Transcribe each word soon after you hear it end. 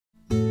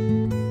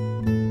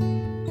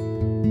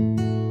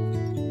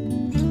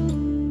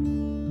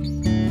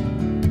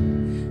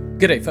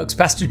G'day, folks.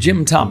 Pastor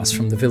Jim Thomas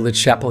from the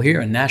Village Chapel here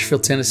in Nashville,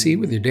 Tennessee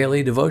with your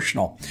daily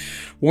devotional.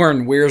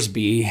 Warren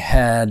Wiersbe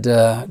had,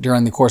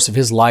 during the course of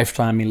his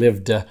lifetime, he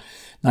lived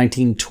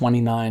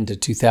 1929 to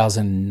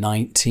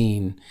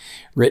 2019,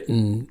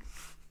 written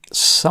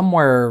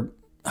somewhere,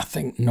 I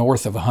think,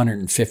 north of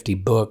 150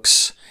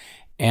 books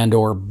and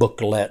or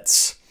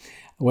booklets.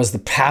 Was the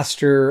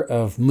pastor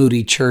of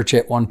Moody Church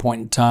at one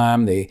point in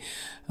time, the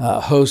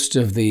host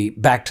of the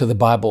Back to the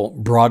Bible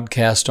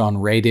broadcast on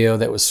radio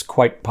that was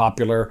quite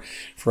popular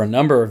for a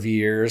number of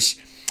years.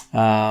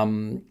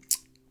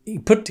 He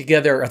put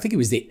together, I think he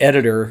was the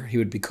editor, he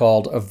would be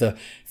called, of the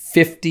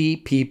 50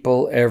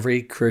 People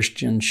Every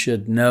Christian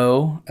Should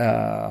Know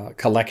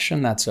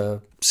collection. That's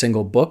a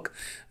single book.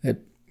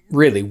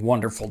 Really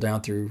wonderful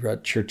down through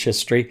church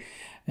history.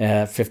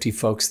 50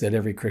 folks that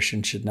every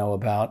Christian should know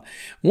about.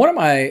 One of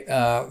my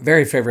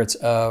very favorites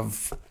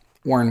of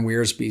Warren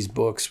Wiersbe's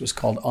books was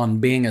called On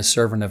Being a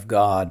Servant of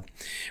God.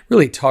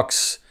 Really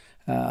talks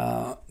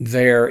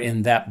there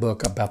in that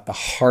book about the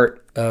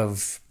heart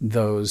of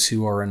those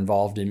who are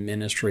involved in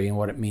ministry and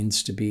what it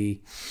means to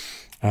be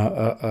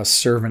a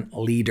servant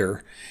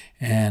leader.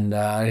 And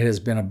it has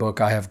been a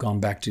book I have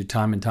gone back to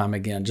time and time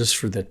again just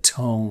for the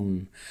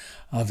tone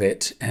of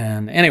it.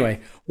 And anyway,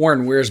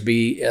 Warren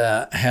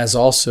Wiersbe has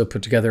also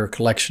put together a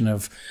collection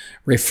of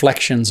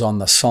reflections on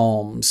the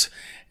Psalms.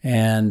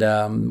 And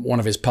one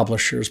of his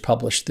publishers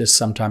published this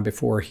sometime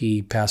before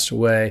he passed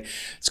away.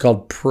 It's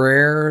called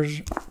Prayer,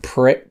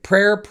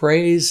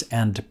 Praise,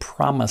 and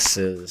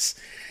Promises.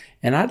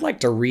 And I'd like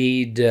to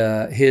read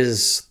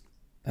he's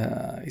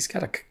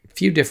got a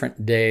few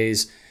different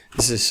days.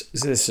 This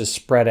is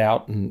spread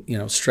out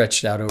and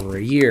stretched out over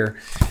a year,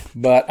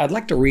 but I'd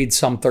like to read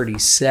Psalm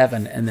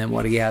 37 and then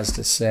what he has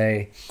to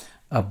say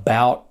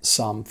about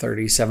Psalm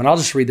 37. I'll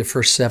just read the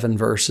first 7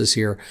 verses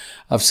here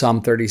of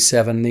Psalm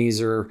 37.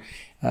 These are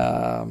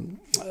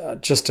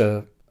just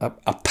a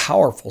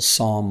powerful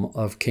psalm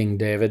of King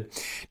David.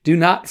 Do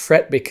not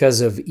fret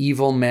because of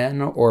evil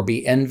men or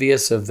be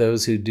envious of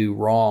those who do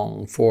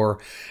wrong, for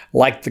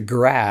like the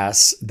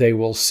grass, they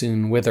will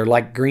soon wither,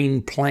 like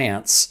green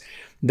plants,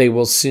 they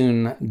will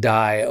soon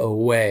die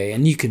away.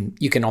 And you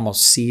can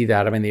almost see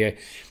that. I mean,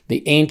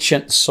 the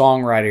ancient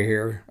songwriter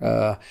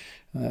here,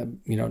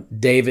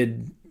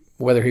 David,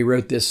 whether he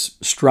wrote this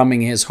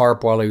strumming his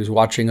harp while he was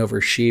watching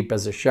over sheep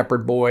as a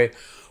shepherd boy,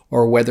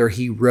 or whether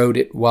he wrote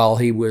it while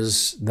he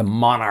was the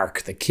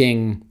monarch, the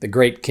king, the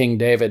great King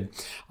David,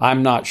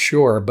 I'm not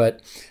sure.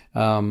 But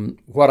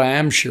what I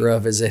am sure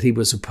of is that he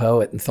was a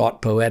poet and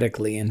thought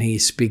poetically, and he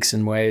speaks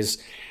in ways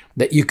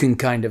that you can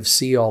kind of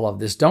see all of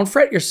this. Don't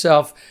fret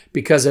yourself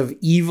because of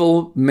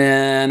evil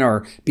men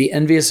or be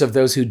envious of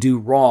those who do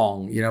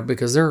wrong,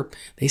 because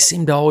they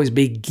seem to always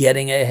be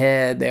getting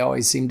ahead. They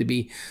always seem to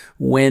be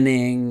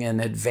winning and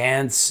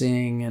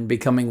advancing and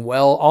becoming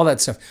well, all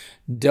that stuff.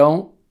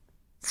 Don't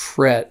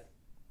fret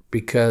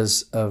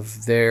because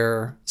of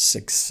their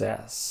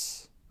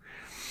success.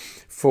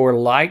 For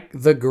like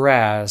the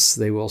grass,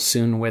 they will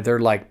soon wither,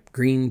 like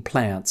green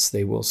plants,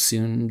 they will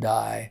soon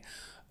die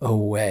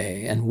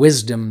away. And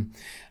wisdom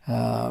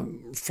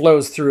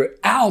flows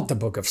throughout the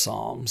book of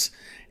Psalms.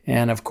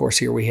 And of course,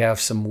 here we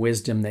have some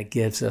wisdom that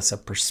gives us a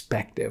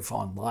perspective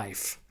on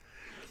life.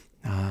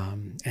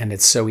 And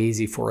it's so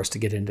easy for us to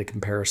get into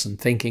comparison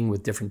thinking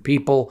with different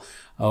people.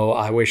 Oh,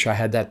 I wish I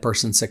had that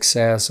person's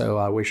success. Oh,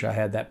 I wish I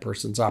had that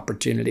person's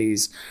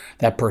opportunities,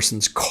 that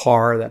person's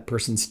car, that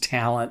person's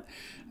talent.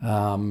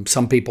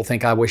 Some people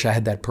think I wish I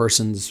had that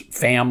person's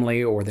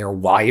family or their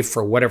wife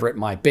or whatever it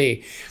might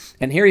be.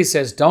 And here he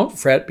says, don't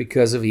fret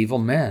because of evil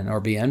men or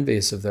be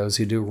envious of those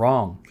who do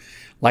wrong.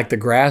 Like the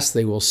grass,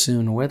 they will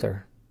soon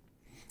wither.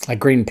 Like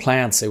green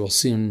plants, they will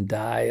soon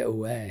die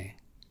away.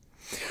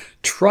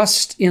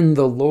 Trust in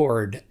the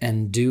Lord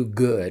and do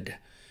good.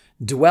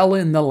 Dwell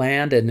in the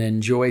land and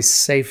enjoy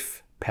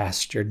safe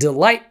pasture.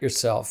 Delight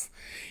yourself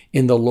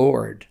in the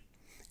Lord,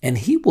 and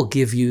he will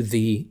give you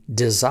the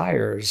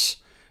desires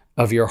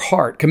of your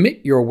heart.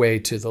 Commit your way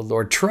to the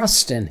Lord.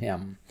 Trust in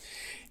him,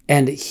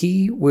 and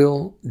he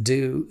will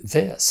do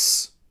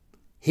this.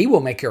 He will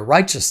make your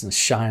righteousness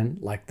shine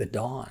like the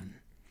dawn,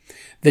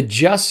 the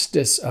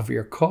justice of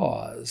your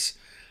cause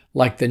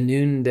like the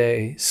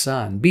noonday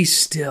sun. Be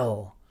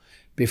still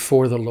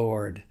before the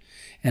Lord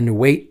and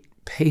wait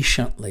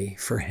patiently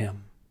for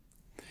him.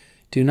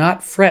 Do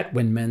not fret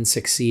when men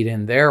succeed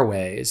in their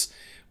ways,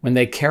 when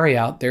they carry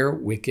out their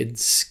wicked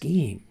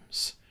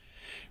schemes.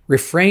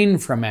 Refrain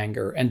from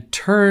anger and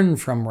turn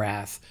from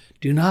wrath.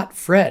 Do not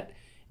fret.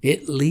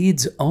 It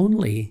leads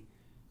only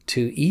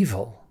to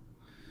evil.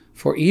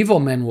 For evil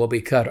men will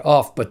be cut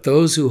off, but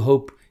those who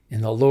hope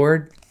in the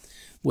Lord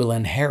will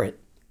inherit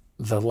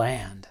the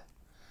land.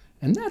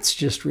 And that's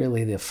just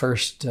really the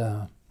first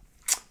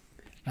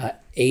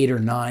 8 or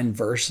 9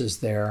 verses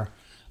there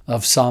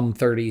of Psalm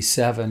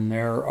 37.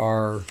 There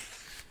are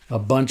a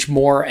bunch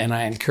more, and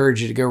I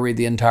encourage you to go read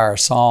the entire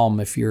psalm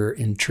if you're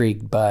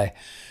intrigued by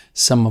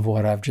some of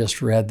what I've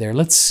just read there.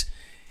 Let's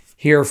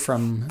hear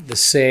from the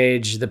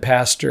sage, the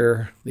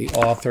pastor, the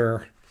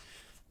author,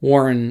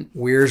 Warren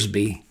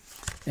Wiersbe,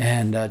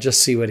 and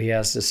just see what he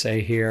has to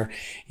say here.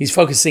 He's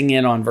focusing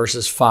in on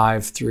verses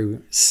 5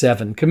 through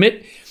 7.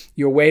 Commit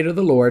your way to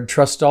the Lord,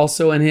 trust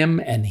also in him,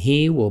 and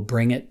he will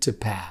bring it to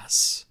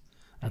pass.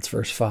 That's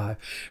verse 5.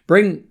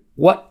 Bring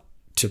what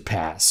to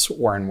pass?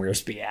 Warren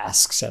Wiersbe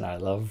asks, and I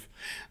love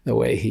the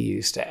way he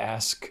used to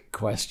ask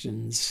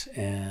questions,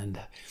 and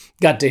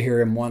got to hear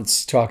him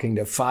once talking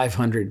to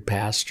 500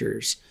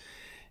 pastors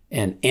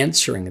and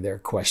answering their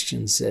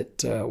questions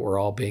that were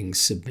all being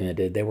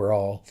submitted. They were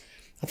all,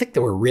 I think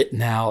they were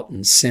written out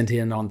and sent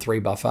in on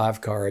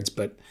 3x5 cards,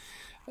 but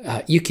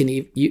you can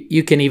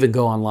even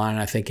go online,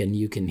 I think, and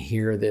you can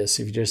hear this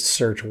if you just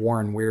search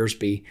Warren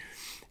Wiersbe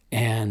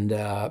and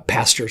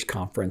Pastors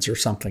Conference or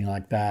something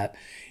like that.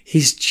 He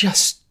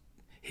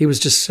was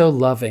just so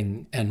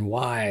loving and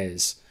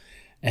wise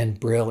and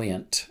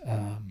brilliant.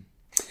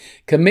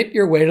 Commit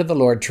your way to the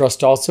Lord,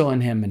 trust also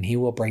in him, and he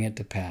will bring it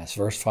to pass.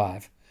 Verse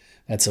 5.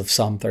 That's of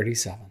Psalm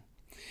 37.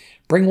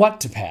 Bring what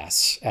to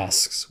pass?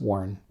 Asks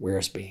Warren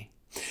Wiersbe.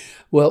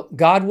 Well,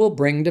 God will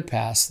bring to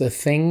pass the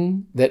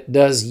thing that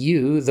does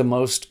you the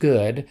most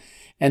good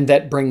and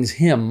that brings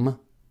him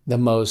the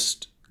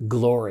most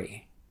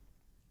glory.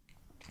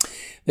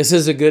 This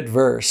is a good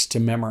verse to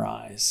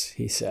memorize,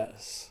 he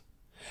says.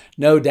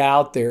 No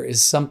doubt there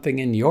is something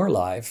in your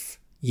life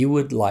you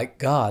would like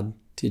God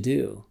to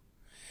do.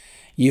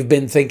 You've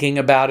been thinking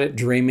about it,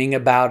 dreaming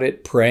about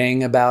it,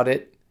 praying about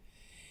it.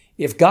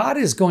 If God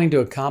is going to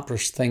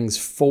accomplish things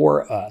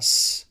for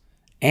us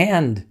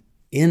and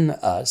in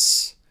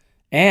us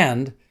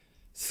and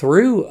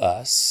through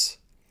us,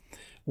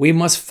 we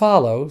must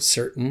follow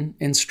certain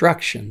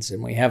instructions.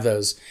 And we have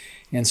those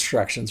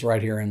instructions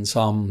right here in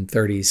Psalm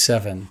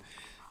 37.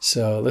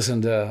 So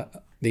listen to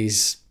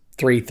these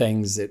 3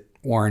 things that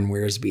Warren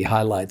Wiersbe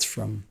highlights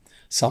from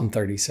Psalm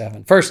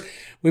 37. First,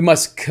 we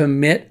must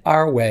commit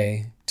our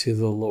way to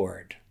the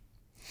Lord.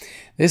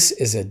 This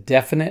is a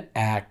definite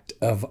act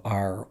of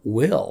our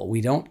will.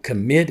 We don't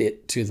commit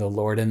it to the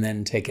Lord and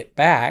then take it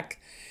back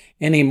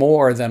any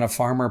more than a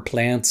farmer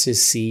plants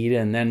his seed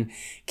and then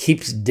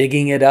keeps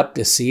digging it up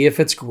to see if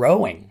it's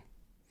growing.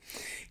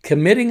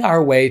 Committing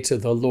our way to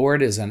the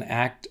Lord is an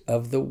act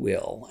of the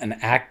will, an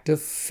act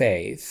of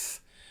faith.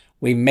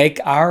 We make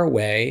our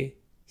way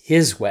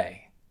his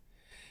way,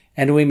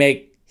 and we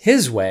make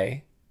his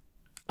way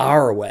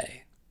our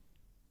way.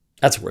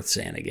 That's worth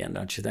saying again,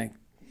 don't you think?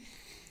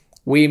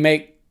 We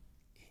make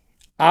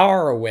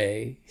our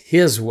way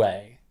his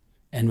way,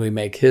 and we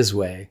make his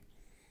way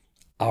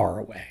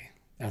our way.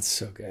 That's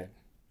so good.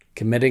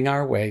 Committing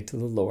our way to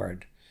the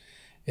Lord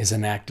is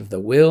an act of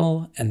the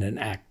will and an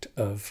act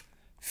of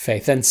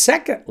faith. And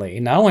secondly,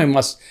 not only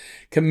must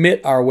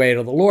commit our way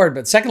to the Lord,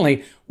 but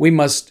secondly, we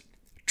must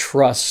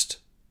trust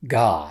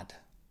God.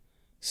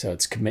 So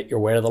it's commit your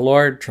way to the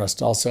Lord,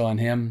 trust also on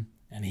him,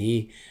 and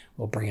he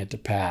will bring it to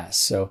pass.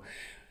 So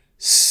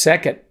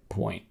second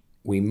point,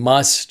 we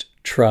must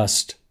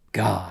trust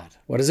God.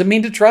 What does it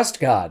mean to trust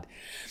God?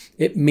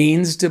 It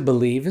means to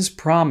believe his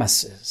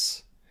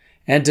promises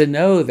and to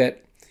know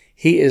that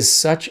he is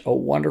such a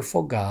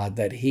wonderful God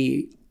that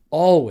he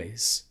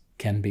always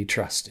can be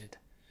trusted.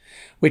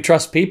 We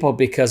trust people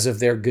because of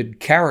their good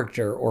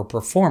character or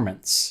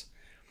performance.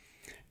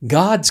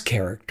 God's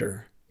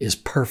character is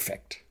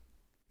perfect,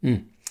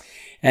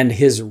 and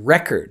his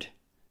record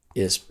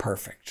is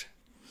perfect.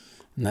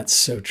 And that's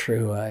so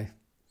true. I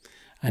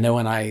know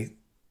when I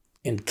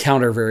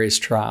encounter various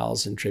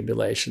trials and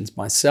tribulations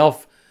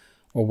myself,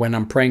 or when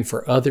I'm praying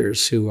for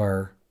others who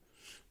are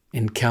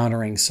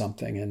encountering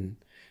something and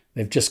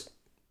they've just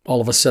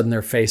all of a sudden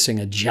they're facing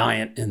a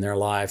giant in their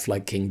life,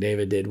 like King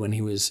David did when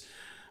he was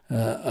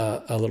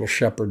a little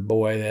shepherd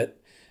boy. That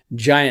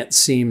giant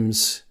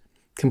seems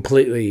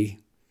completely,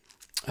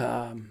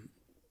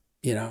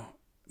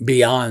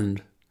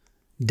 beyond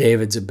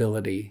David's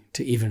ability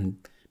to even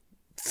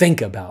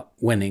think about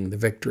winning the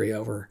victory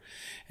over.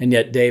 And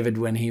yet David,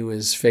 when he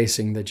was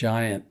facing the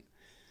giant,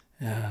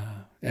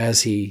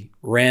 as he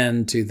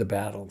ran to the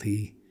battle,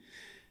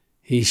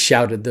 he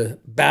shouted, "The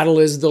battle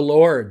is the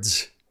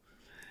Lord's."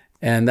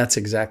 And that's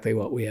exactly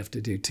what we have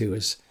to do too,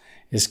 is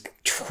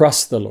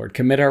trust the Lord,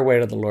 commit our way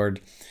to the Lord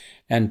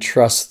and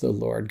trust the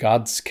Lord.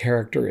 God's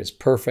character is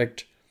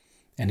perfect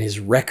and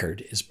his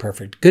record is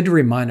perfect. Good to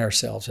remind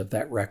ourselves of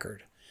that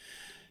record.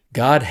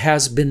 God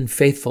has been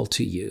faithful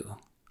to you.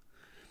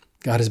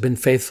 God has been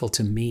faithful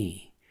to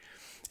me.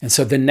 And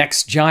so the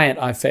next giant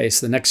I face,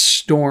 the next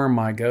storm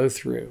I go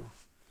through,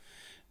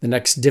 the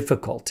next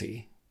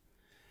difficulty,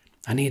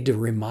 I need to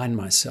remind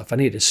myself, I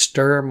need to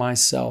stir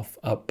myself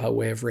up by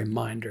way of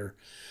reminder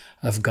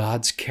of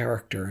God's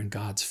character and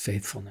God's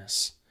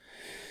faithfulness.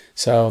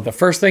 So the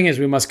first thing is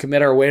we must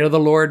commit our way to the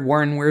Lord,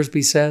 Warren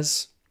Wiersbe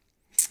says.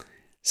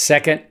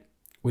 Second,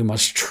 we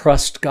must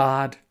trust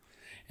God.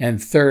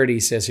 And third, he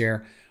says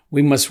here,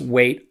 we must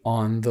wait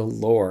on the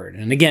Lord.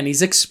 And again,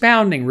 he's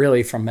expounding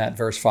really from that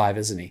verse 5,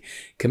 isn't he?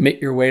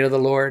 Commit your way to the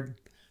Lord,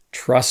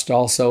 trust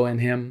also in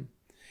him,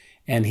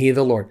 and he,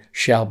 the Lord,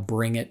 shall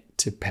bring it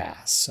to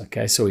pass.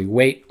 Okay, so we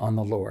wait on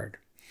the Lord.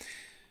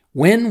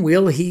 When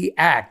will he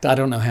act? I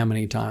don't know how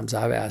many times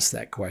I've asked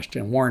that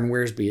question. Warren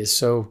Wiersbe is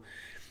so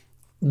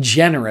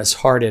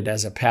generous-hearted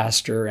as a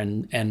pastor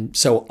and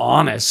so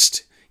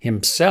honest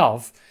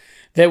himself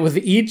that with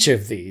each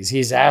of these,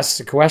 he's asked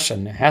a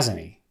question, hasn't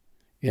he?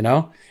 You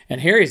know?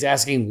 And here he's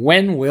asking,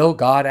 when will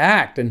God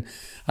act? And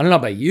I don't know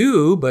about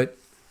you, but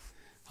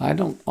I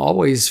don't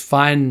always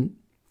find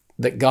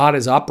that God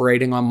is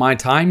operating on my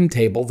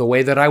timetable the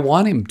way that I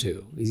want him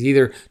to. He's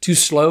either too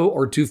slow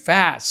or too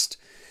fast.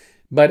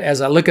 But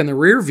as I look in the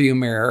rearview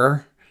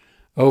mirror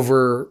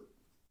over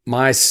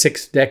my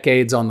 6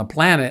 decades on the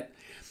planet,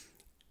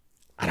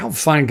 I don't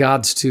find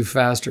God's too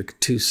fast or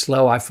too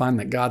slow. I find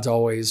that God's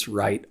always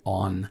right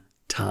on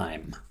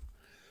time.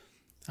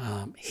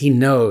 He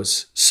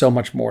knows so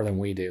much more than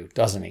we do,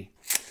 doesn't he?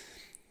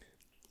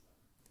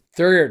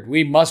 Third,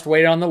 we must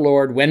wait on the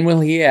Lord. When will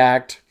he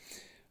act?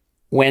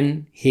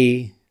 When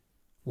he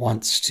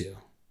wants to.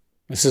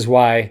 This is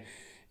why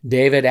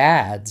David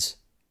adds,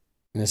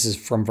 and this is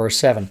from verse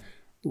 7,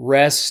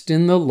 rest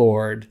in the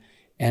Lord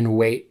and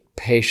wait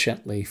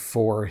patiently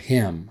for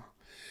him.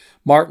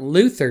 Martin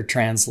Luther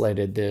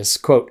translated this,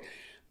 quote,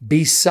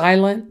 be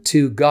silent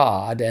to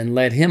God and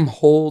let him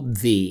hold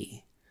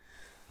thee.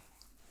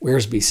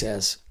 Wiersbe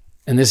says,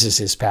 and this is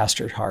his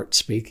pastor's heart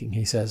speaking,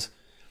 he says,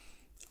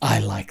 I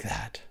like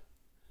that.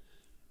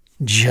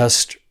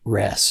 Just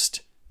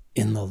rest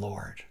in the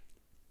Lord.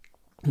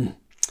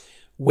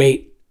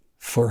 Wait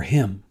for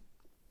him.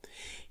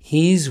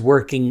 He's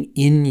working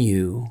in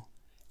you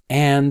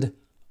and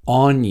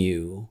on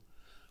you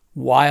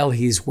while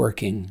he's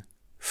working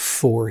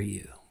for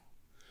you.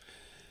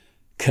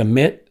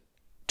 Commit,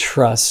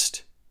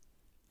 trust,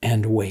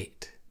 and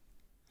wait.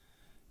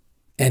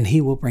 And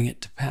he will bring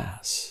it to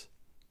pass.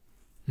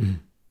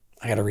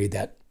 I got to read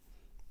that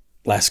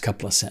last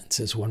couple of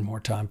sentences one more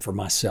time for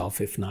myself,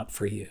 if not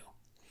for you.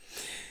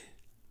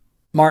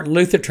 Martin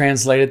Luther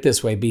translated it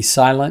this way, be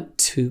silent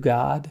to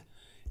God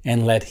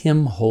and let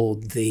him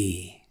hold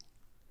thee.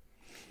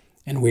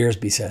 And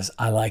Wiersbe says,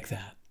 I like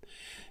that.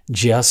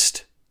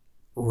 Just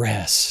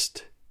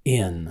rest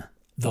in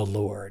the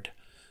Lord.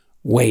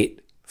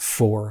 Wait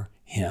for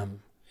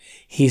him.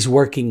 He's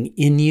working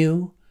in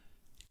you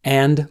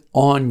and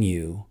on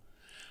you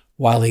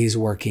while he's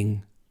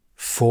working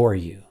for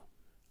you.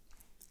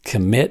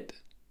 Commit,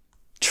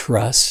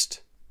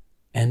 trust,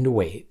 and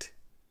wait,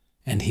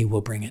 and he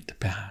will bring it to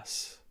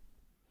pass.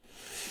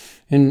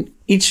 In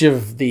each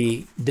of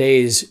the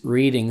day's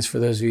readings, for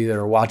those of you that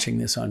are watching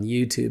this on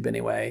YouTube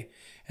anyway,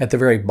 at the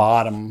very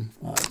bottom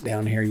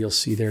down here, you'll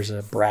see there's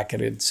a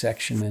bracketed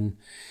section,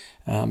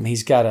 and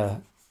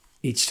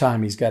each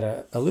time he's got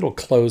a little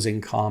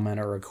closing comment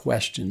or a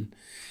question.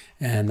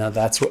 And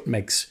that's what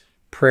makes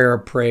Prayer,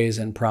 Praise,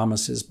 and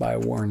Promises by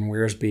Warren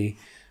Wiersbe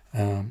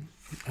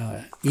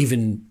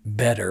even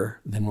better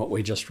than what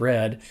we just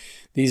read.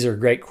 These are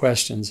great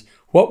questions.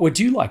 What would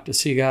you like to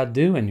see God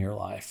do in your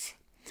life?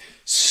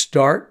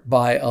 Start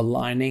by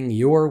aligning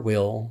your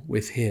will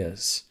with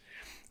his.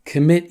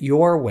 Commit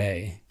your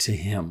way to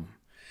him.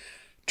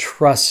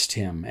 Trust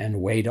him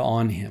and wait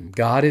on him.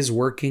 God is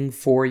working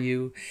for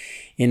you.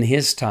 In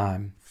his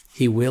time,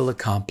 he will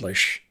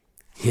accomplish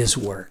his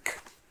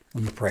work.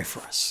 Let me pray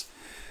for us.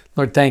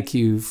 Lord, thank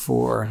you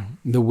for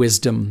the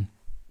wisdom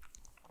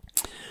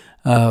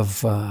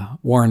of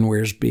Warren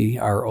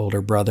Wiersbe, our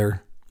older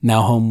brother,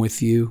 now home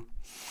with you.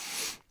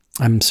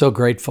 I'm so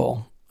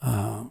grateful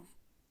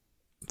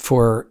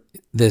for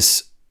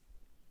this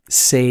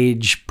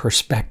sage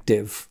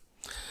perspective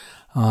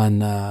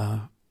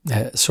on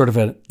sort of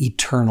an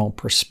eternal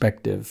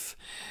perspective,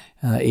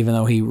 even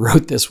though he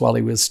wrote this while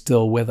he was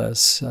still with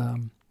us.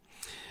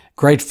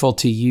 Grateful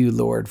to you,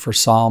 Lord, for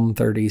Psalm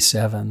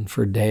 37,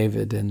 for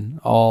David and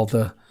all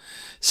the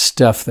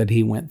stuff that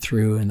he went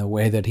through and the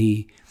way that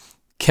he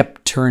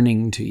kept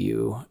turning to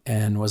you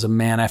and was a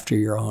man after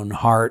your own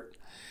heart.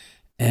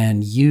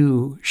 And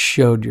you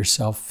showed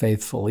yourself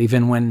faithful.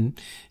 Even when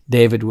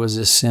David was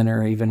a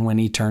sinner, even when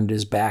he turned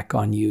his back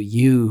on you,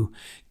 you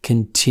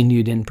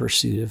continued in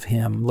pursuit of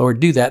him. Lord,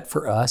 do that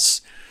for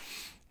us.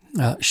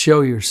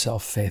 Show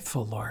yourself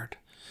faithful, Lord.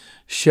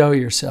 Show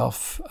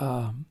yourself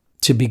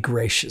to be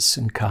gracious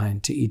and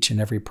kind to each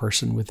and every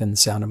person within the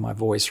sound of my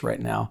voice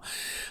right now.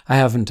 I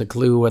haven't a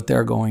clue what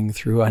they're going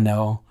through. I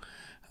know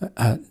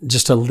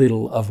just a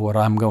little of what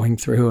I'm going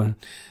through, and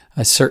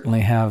I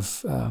certainly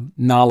have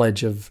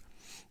knowledge of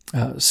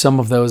some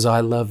of those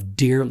I love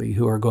dearly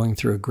who are going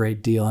through a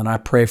great deal, and I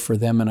pray for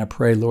them, and I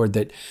pray, Lord,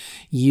 that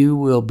you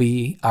will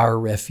be our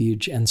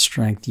refuge and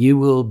strength. You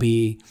will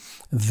be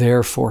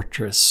their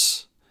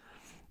fortress,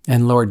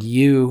 and Lord,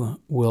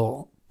 you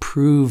will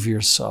prove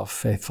yourself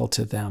faithful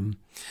to them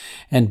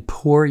and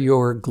pour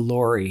your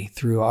glory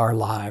through our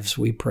lives.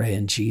 We pray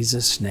in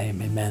Jesus'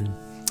 name, amen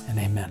and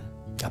amen.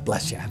 God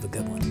bless you. Have a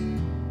good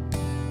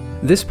one.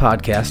 This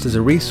podcast is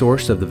a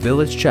resource of the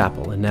Village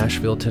Chapel in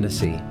Nashville,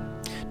 Tennessee.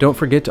 Don't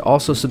forget to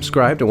also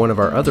subscribe to one of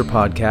our other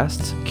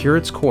podcasts,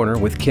 Curate's Corner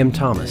with Kim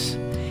Thomas.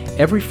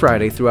 Every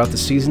Friday throughout the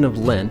season of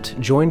Lent,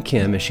 join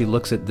Kim as she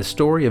looks at the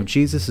story of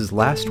Jesus'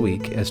 last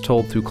week as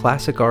told through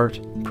classic art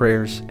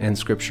prayers, and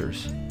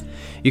scriptures.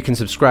 You can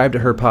subscribe to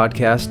her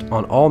podcast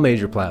on all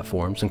major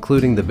platforms,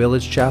 including the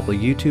Village Chapel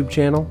YouTube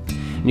channel,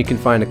 and you can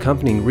find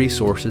accompanying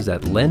resources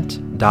at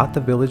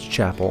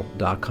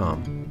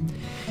lent.thevillagechapel.com.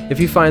 If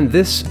you find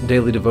this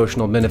daily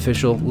devotional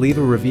beneficial, leave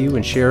a review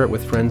and share it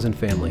with friends and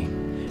family.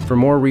 For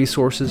more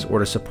resources or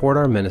to support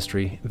our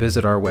ministry,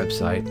 visit our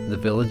website,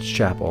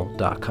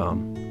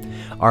 thevillagechapel.com.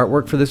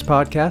 Artwork for this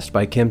podcast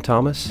by Kim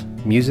Thomas,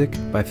 music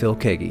by Phil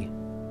Kagi.